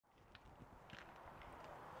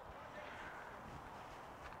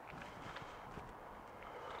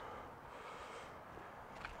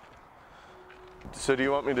So do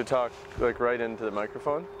you want me to talk like right into the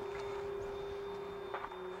microphone?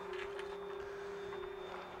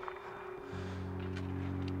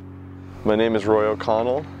 My name is Roy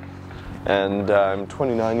O'Connell, and I'm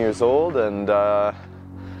 29 years old, and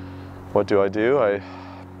what do? I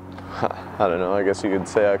don't know, I guess you could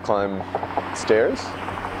say I climb stairs.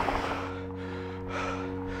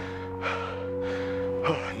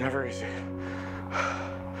 Oh, never easy.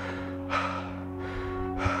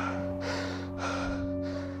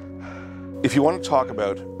 If you want to talk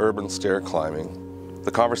about urban stair climbing,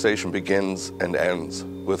 the conversation begins and ends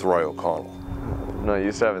with Roy O'Connell. I'm not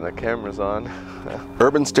used to having the cameras on.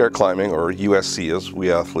 Urban stair climbing, or USC as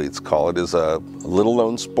we athletes call it, is a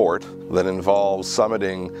little-known sport that involves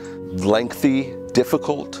summiting lengthy,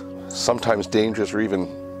 difficult, sometimes dangerous or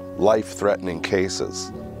even life-threatening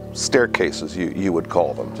cases. Staircases, you would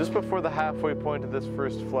call them. Just before the halfway point of this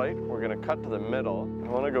first flight, we're going to cut to the middle. I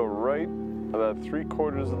want to go right about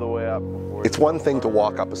 3/4 of the way up. It's one thing to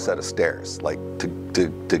walk up a set of stairs, like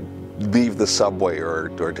to leave the subway or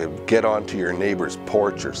to get onto your neighbor's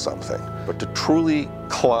porch or something. But to truly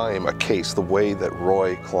climb a case the way that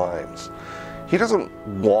Roy climbs, he doesn't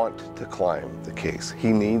want to climb the case,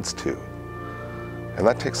 he needs to. And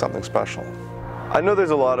that takes something special. I know there's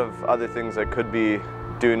a lot of other things I could be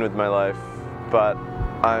doing with my life, but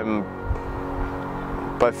I'm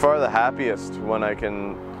by far the happiest when I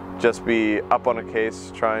can just be up on a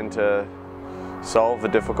case trying to solve a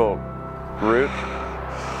difficult route.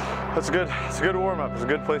 That's a good warm-up. It's a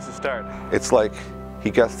good place to start. It's like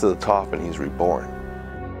he gets to the top and he's reborn.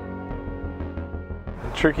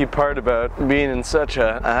 The tricky part about being in such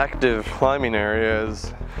an active climbing area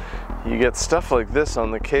is you get stuff like this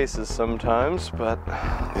on the cases sometimes, but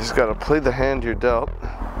you just gotta play the hand you're dealt.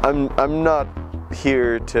 I'm not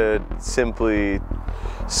here to simply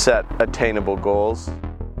set attainable goals.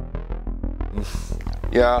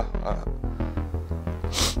 Yeah,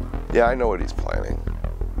 I know what he's planning.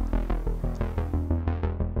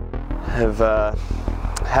 I've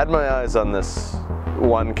had my eyes on this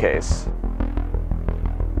one case,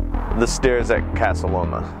 the stairs at Casa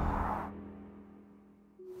Loma.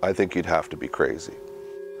 I think you'd have to be crazy.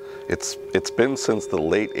 It's been since the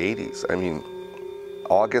late 80s. I mean,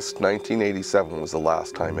 August 1987 was the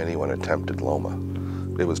last time anyone attempted Loma.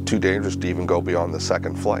 It was too dangerous to even go beyond the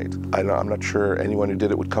second flight. I'm not sure anyone who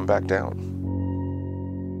did it would come back down.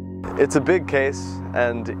 It's a big case,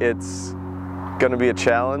 and it's going to be a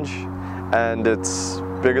challenge, and it's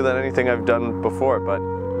bigger than anything I've done before, but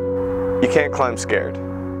you can't climb scared.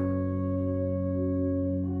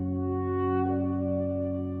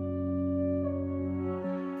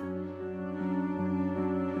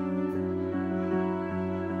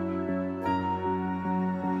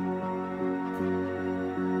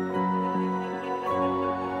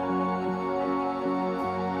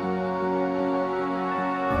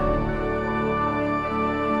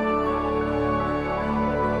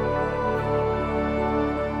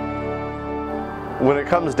 When it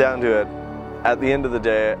comes down to it, at the end of the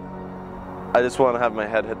day, I just want to have my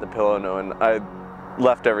head hit the pillow knowing I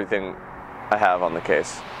left everything I have on the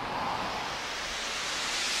case.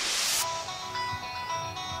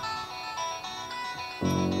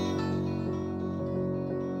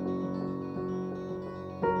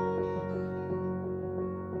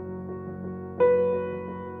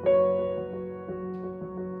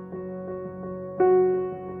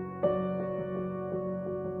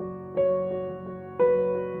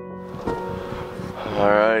 All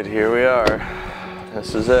right, here we are.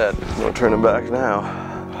 This is it. No turning back now.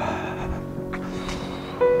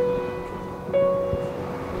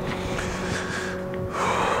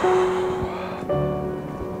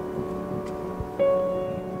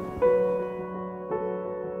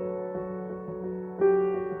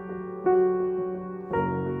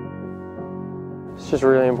 It's just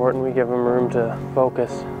really important we give him room to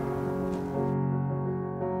focus.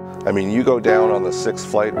 I mean, you go down on the 6th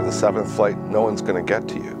flight or the 7th flight, no one's going to get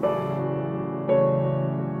to you.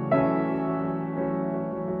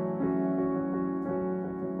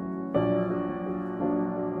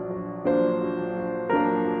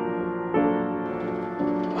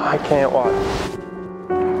 I can't watch.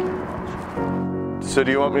 So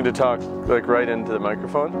do you want me to talk like right into the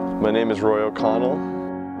microphone? My name is Roy O'Connell.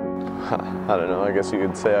 I don't know, I guess you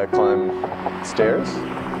could say I climb stairs.